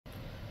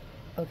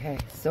Okay,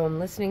 so I'm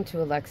listening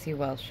to Alexey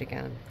Welsh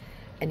again,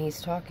 and he's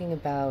talking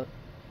about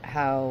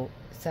how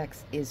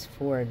sex is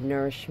for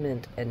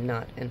nourishment and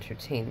not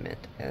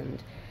entertainment.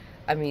 And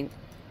I mean,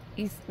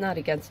 he's not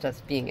against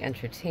us being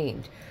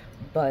entertained,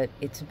 but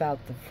it's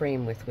about the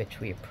frame with which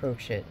we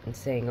approach it and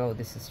saying, oh,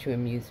 this is to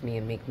amuse me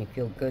and make me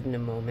feel good in a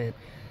moment.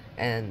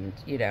 And,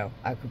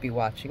 I could be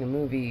watching a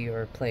movie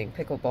or playing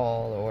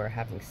pickleball or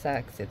having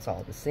sex, it's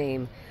all the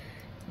same.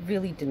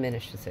 Really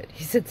diminishes it.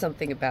 He said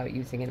something about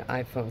using an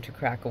iPhone to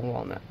crack a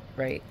walnut,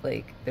 right?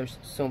 Like, there's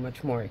so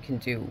much more it can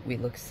do. We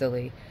look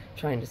silly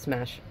trying to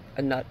smash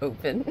a nut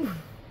open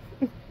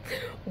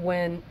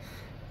when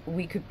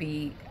we could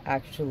be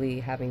actually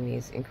having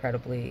these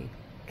incredibly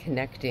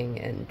connecting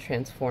and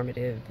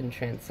transformative and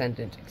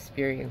transcendent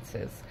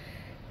experiences.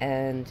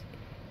 And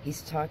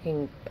he's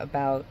talking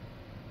about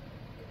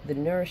the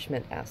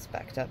nourishment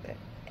aspect of it.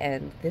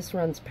 And this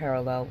runs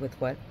parallel with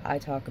what I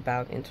talk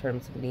about in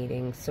terms of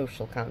needing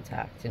social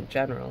contact in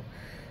general.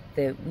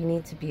 That we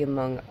need to be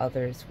among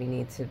others, we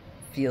need to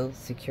feel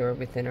secure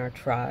within our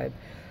tribe,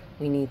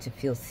 we need to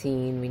feel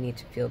seen, we need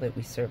to feel that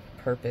we serve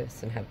a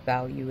purpose and have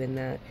value in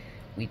that,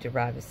 we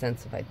derive a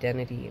sense of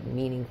identity and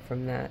meaning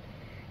from that.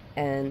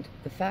 And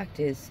the fact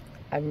is,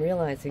 I'm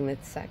realizing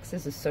that sex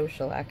is a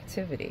social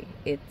activity.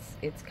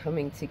 It's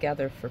coming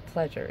together for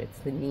pleasure, it's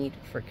the need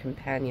for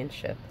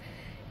companionship.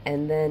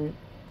 And then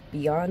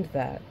beyond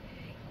that,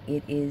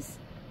 it is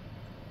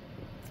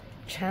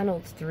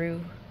channeled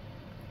through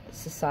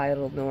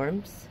societal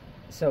norms.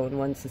 So in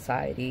one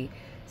society,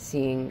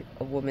 seeing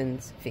a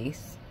woman's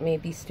face may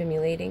be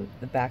stimulating,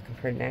 the back of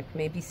her neck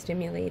may be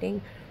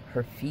stimulating,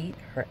 her feet,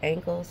 her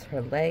ankles,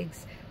 her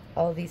legs,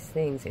 all these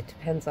things. It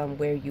depends on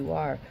where you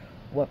are,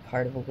 what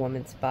part of a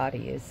woman's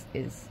body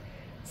is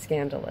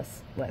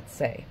scandalous, let's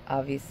say.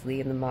 Obviously,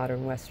 in the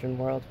modern Western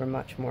world, we're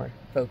much more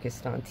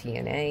focused on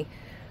TNA,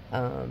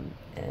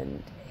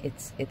 and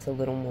it's a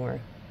little more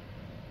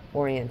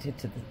oriented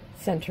to the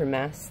center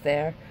mass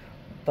there.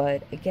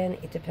 But again,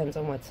 it depends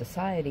on what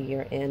society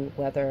you're in,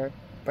 whether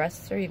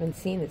breasts are even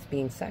seen as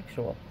being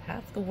sexual.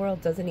 Half the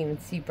world doesn't even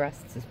see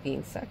breasts as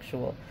being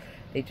sexual.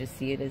 They just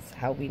see it as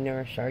how we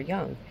nourish our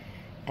young.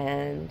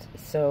 And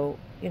so,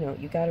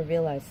 you got to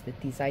realize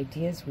that these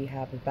ideas we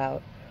have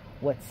about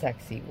what's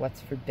sexy,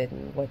 what's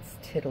forbidden, what's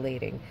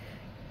titillating,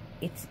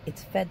 it's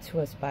fed to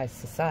us by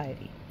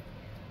society.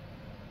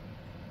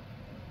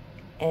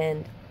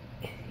 And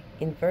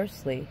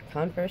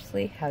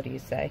conversely, how do you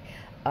say?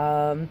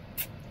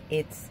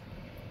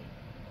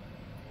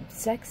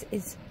 Sex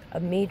is a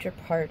major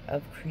part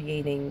of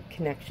creating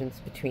connections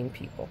between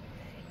people.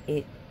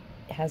 It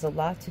has a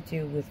lot to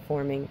do with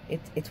forming,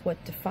 it's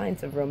what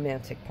defines a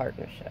romantic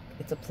partnership.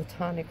 It's a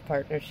platonic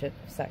partnership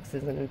if sex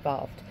isn't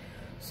involved.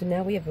 So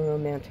now we have a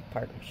romantic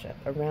partnership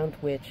around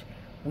which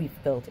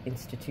we've built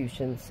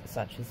institutions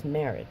such as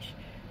marriage.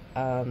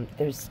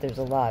 There's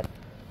a lot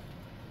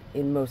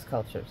in most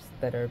cultures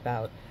that are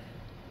about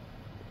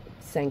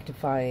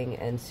sanctifying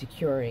and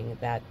securing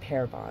that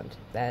pair bond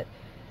that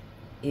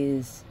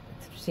is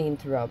seen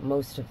throughout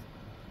most of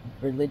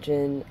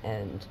religion,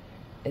 and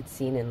it's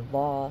seen in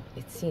law,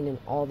 it's seen in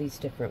all these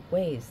different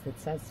ways that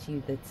says to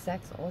you that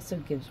sex also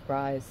gives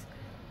rise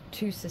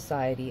to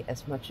society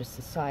as much as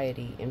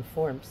society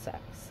informs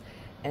sex.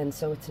 And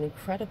so it's an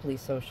incredibly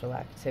social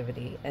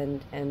activity,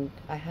 and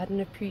I hadn't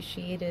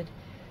appreciated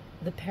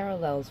the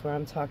parallels where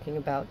I'm talking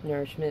about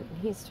nourishment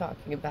and he's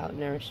talking about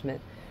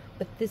nourishment.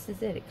 But this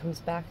is it. It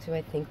comes back to,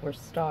 I think we're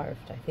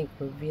starved. I think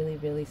we're really,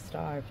 really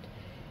starved.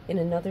 In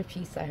another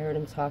piece, I heard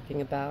him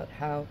talking about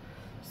how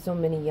so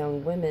many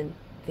young women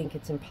think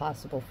it's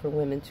impossible for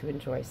women to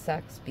enjoy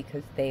sex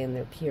because they and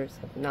their peers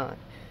have not,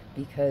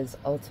 because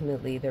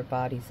ultimately their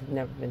bodies have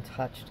never been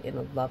touched in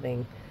a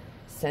loving,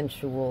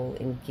 sensual,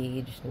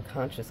 engaged, and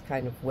conscious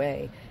kind of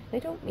way.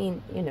 And I don't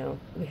mean,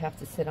 we have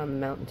to sit on the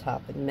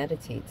mountaintop and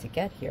meditate to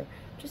get here.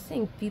 I'm just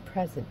saying, be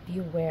present, be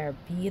aware,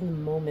 be in the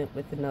moment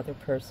with another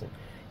person.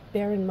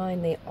 Bear in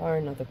mind they are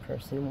another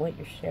person, and what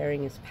you're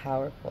sharing is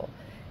powerful.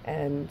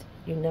 And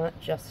you're not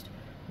just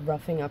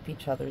roughing up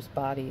each other's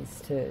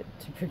bodies to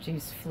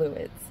produce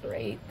fluids,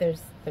 right?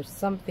 There's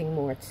something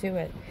more to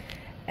it.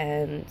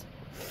 And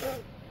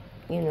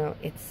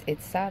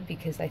it's sad,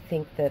 because I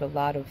think that a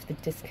lot of the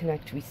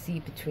disconnect we see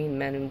between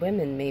men and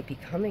women may be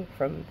coming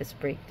from this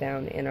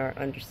breakdown in our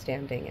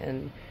understanding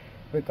and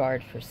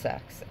regard for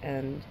sex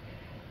and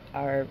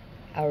our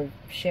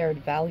shared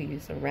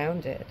values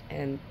around it.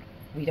 And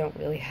we don't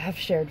really have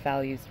shared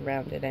values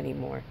around it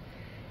anymore.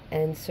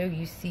 And so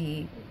you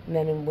see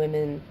men and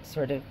women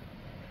sort of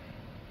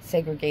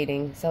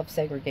segregating,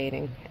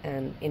 self-segregating,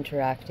 and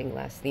interacting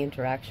less. The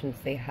interactions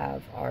they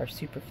have are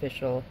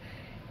superficial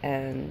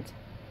and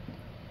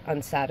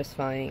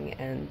unsatisfying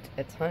and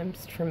at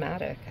times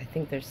traumatic. I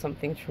think there's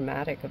something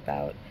traumatic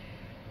about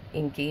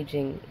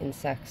engaging in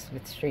sex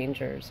with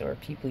strangers or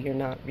people you're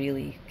not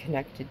really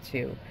connected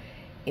to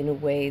in a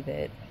way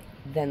that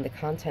then the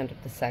content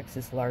of the sex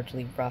is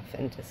largely rough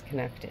and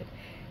disconnected.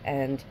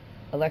 And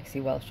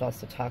Alexey Welsh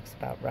also talks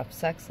about rough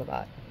sex a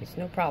lot. There's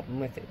no problem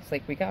with it. It's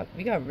like we got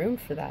room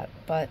for that,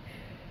 but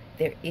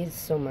there is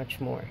so much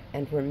more,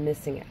 and we're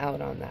missing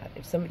out on that.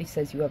 If somebody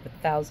says you have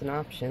 1,000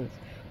 options,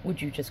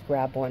 would you just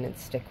grab one and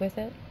stick with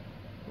it,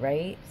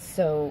 right?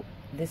 So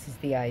this is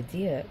the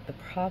idea. The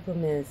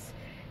problem is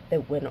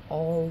that when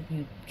all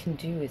you can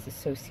do is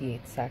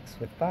associate sex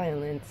with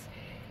violence,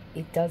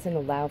 it doesn't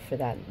allow for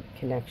that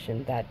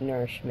connection, that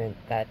nourishment,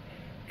 that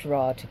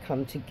draw to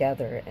come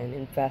together and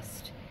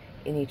invest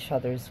in each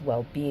other's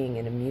well-being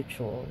in a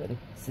mutual and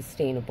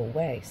sustainable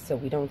way. So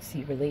we don't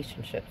see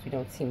relationships, we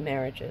don't see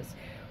marriages,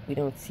 we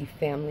don't see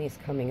families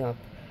coming up,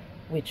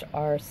 which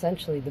are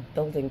essentially the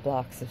building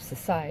blocks of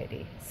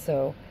society.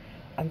 So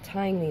I'm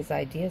tying these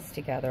ideas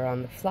together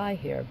on the fly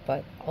here,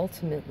 but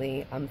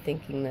ultimately I'm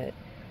thinking that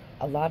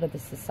a lot of the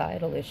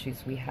societal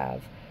issues we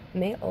have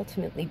may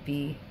ultimately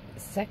be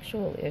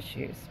sexual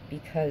issues,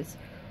 because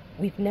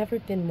we've never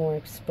been more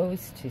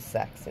exposed to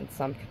sex in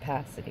some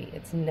capacity.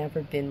 It's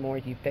never been more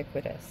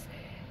ubiquitous.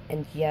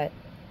 And yet,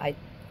 I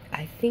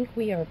think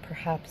we are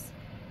perhaps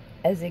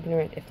as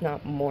ignorant, if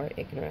not more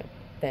ignorant,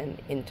 than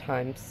in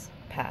times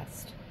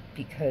past,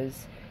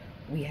 because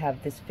we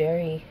have this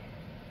very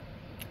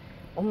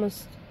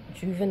almost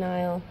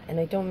juvenile, and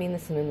I don't mean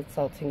this in an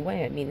insulting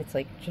way, I mean it's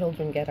like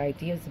children get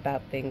ideas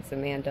about things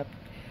and they end up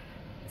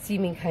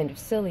seeming kind of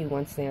silly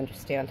once they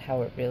understand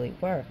how it really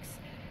works.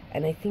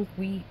 And I think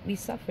we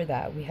suffer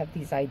that. We have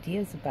these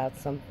ideas about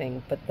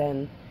something, but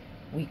then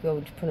we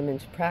go to put them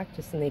into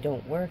practice and they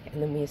don't work,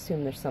 and then we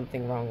assume there's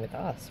something wrong with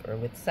us, or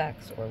with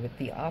sex, or with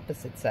the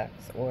opposite sex,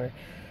 or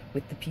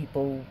with the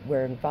people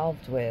we're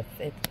involved with.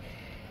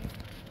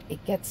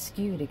 It gets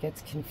skewed, it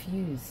gets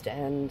confused,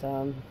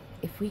 and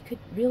if we could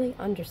really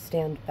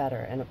understand better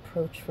and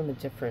approach from a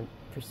different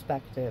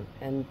perspective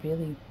and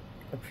really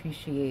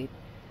appreciate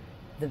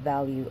the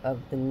value of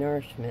the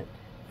nourishment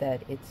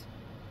that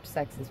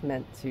sex is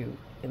meant to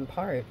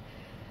impart,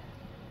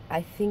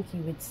 I think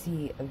you would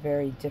see a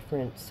very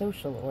different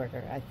social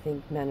order. I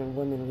think men and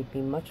women would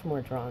be much more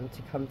drawn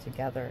to come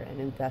together and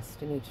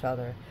invest in each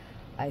other.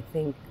 I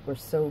think we're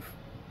so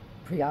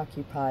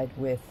preoccupied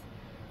with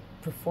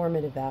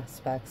performative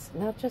aspects,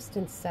 not just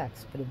in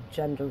sex, but of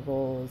gender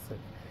roles, of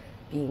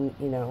being,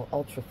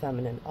 ultra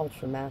feminine,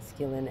 ultra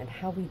masculine, and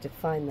how we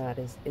define that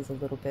is a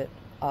little bit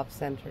off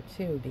center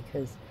too,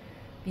 because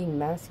being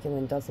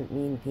masculine doesn't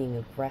mean being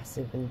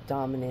aggressive and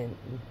dominant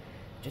and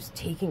just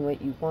taking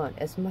what you want.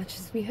 As much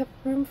as we have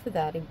room for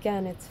that,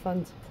 again, it's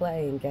fun to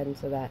play and get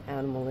into that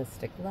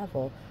animalistic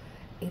level.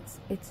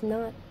 It's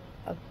not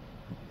a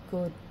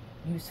good,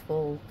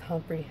 useful,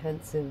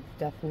 comprehensive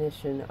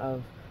definition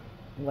of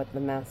what the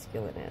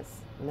masculine is.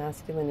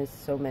 Masculine is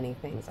so many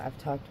things. I've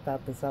talked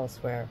about this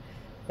elsewhere,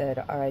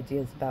 that our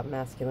ideas about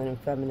masculine and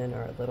feminine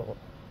are a little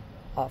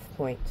off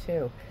point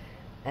too.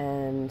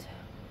 And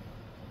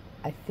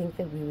I think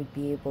that we would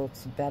be able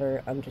to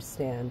better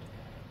understand,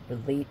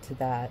 relate to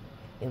that,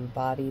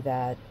 embody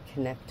that,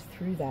 connect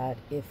through that,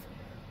 if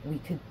we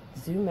could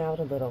zoom out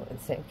a little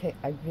and say, okay,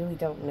 I really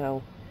don't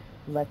know,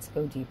 let's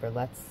go deeper,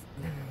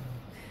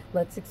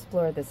 let's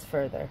explore this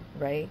further,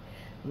 right?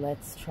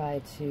 Let's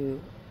try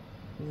to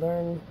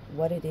learn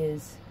what it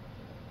is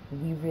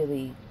we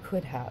really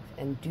could have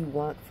and do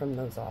want from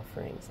those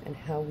offerings, and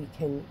how we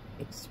can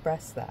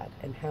express that,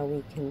 and how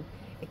we can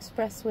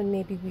express when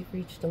maybe we've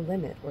reached a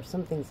limit or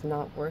something's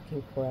not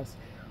working for us,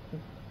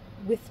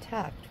 with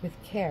tact, with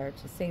care,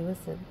 to say,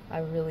 listen, I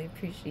really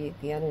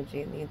appreciate the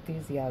energy and the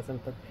enthusiasm,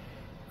 but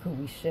could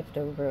we shift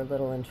over a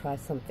little and try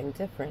something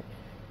different?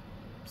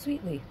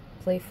 Sweetly,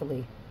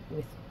 playfully,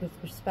 with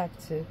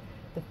respect to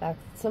the fact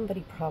that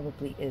somebody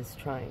probably is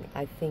trying.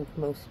 I think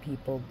most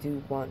people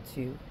do want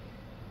to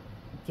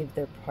give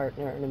their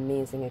partner an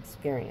amazing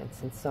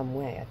experience in some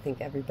way. I think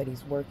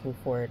everybody's working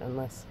for it,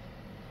 unless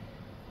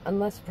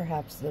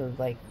perhaps they're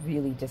like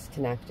really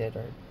disconnected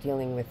or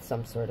dealing with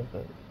some sort of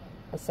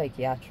a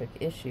psychiatric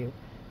issue.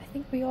 I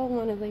think we all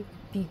want to like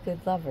be good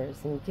lovers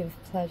and give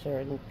pleasure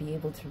and be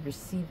able to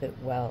receive it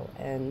well.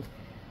 And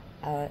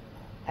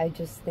I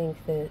just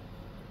think that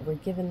we're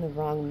given the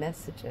wrong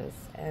messages,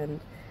 and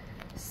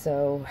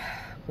so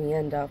we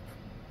end up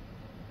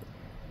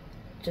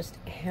just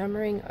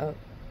hammering a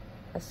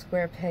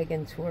square peg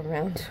into a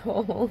round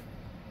hole.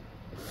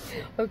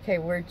 Okay,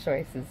 word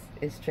choice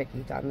is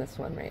tricky on this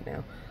one right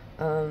now.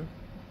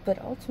 But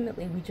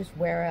ultimately we just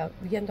wear out,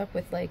 we end up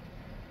with like,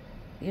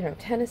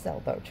 tennis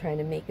elbow, trying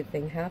to make a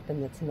thing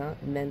happen that's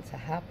not meant to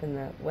happen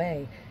that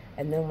way.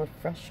 And then we're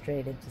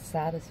frustrated,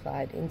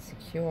 dissatisfied,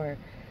 insecure.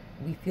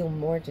 We feel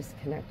more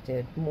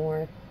disconnected,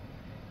 more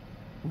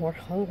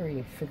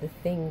hungry for the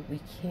thing we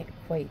can't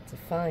quite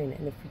define.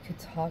 And if we could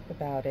talk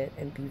about it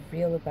and be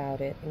real about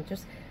it and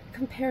just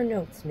compare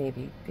notes,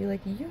 maybe be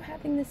like, you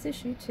having this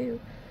issue too?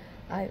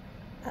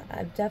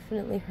 I've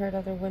definitely heard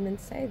other women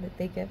say that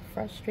they get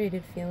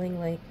frustrated feeling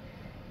like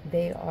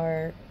they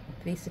are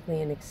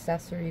basically an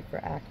accessory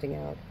for acting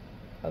out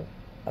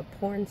a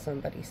porn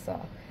somebody saw.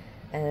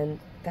 And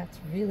that's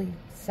really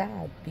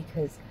sad,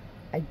 because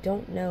I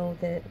don't know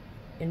that,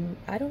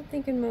 I don't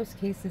think in most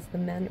cases the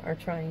men are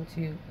trying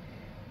to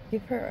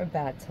give her a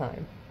bad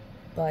time,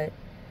 but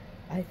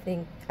I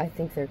think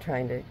they're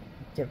trying to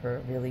give her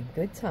a really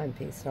good time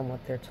based on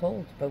what they're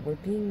told, but we're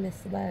being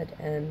misled,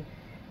 and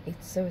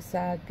it's so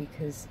sad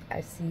because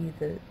I see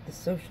the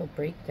social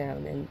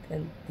breakdown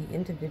and the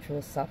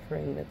individual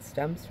suffering that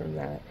stems from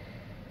that,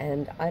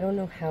 and I don't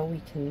know how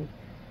we can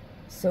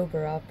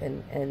sober up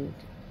and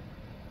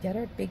get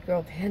our big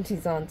girl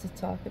panties on to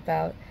talk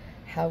about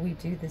how we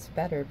do this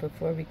better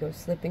before we go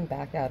slipping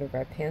back out of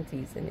our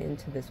panties and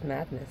into this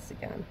madness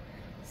again.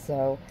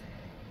 So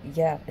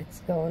yeah,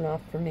 it's going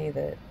off for me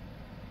that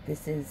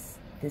this is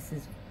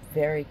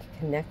very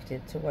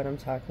connected to what I'm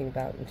talking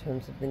about in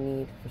terms of the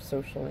need for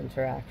social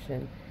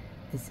interaction.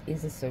 This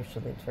is a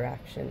social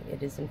interaction.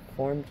 It is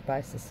informed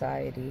by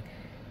society,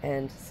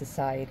 and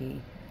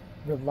society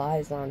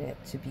relies on it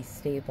to be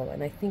stable.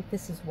 And I think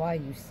this is why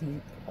you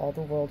see all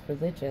the world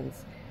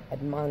religions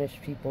admonish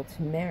people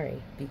to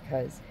marry,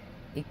 because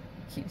it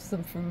keeps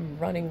them from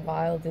running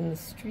wild in the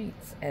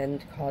streets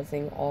and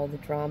causing all the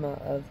drama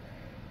of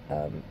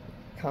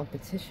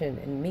competition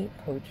and mate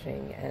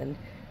poaching and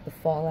the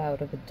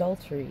fallout of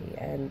adultery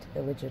and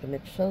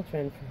illegitimate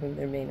children for whom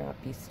there may not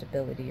be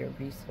stability or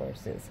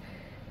resources.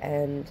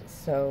 And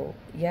so,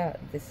 yeah,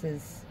 this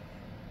is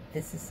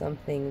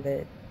something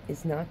that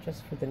is not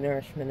just for the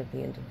nourishment of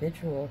the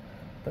individual,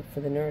 but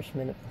for the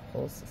nourishment of the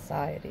whole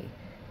society.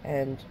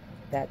 And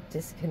that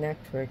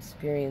disconnect we're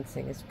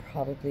experiencing is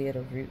probably at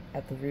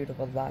the root of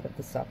a lot of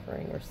the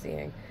suffering we're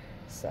seeing.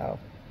 So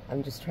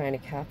I'm just trying to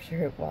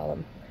capture it while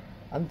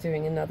I'm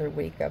doing another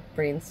wake-up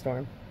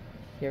brainstorm.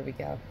 Here we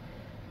go.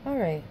 All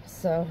right,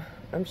 so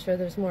I'm sure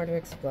there's more to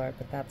explore,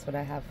 but that's what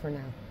I have for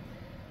now.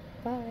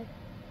 Bye.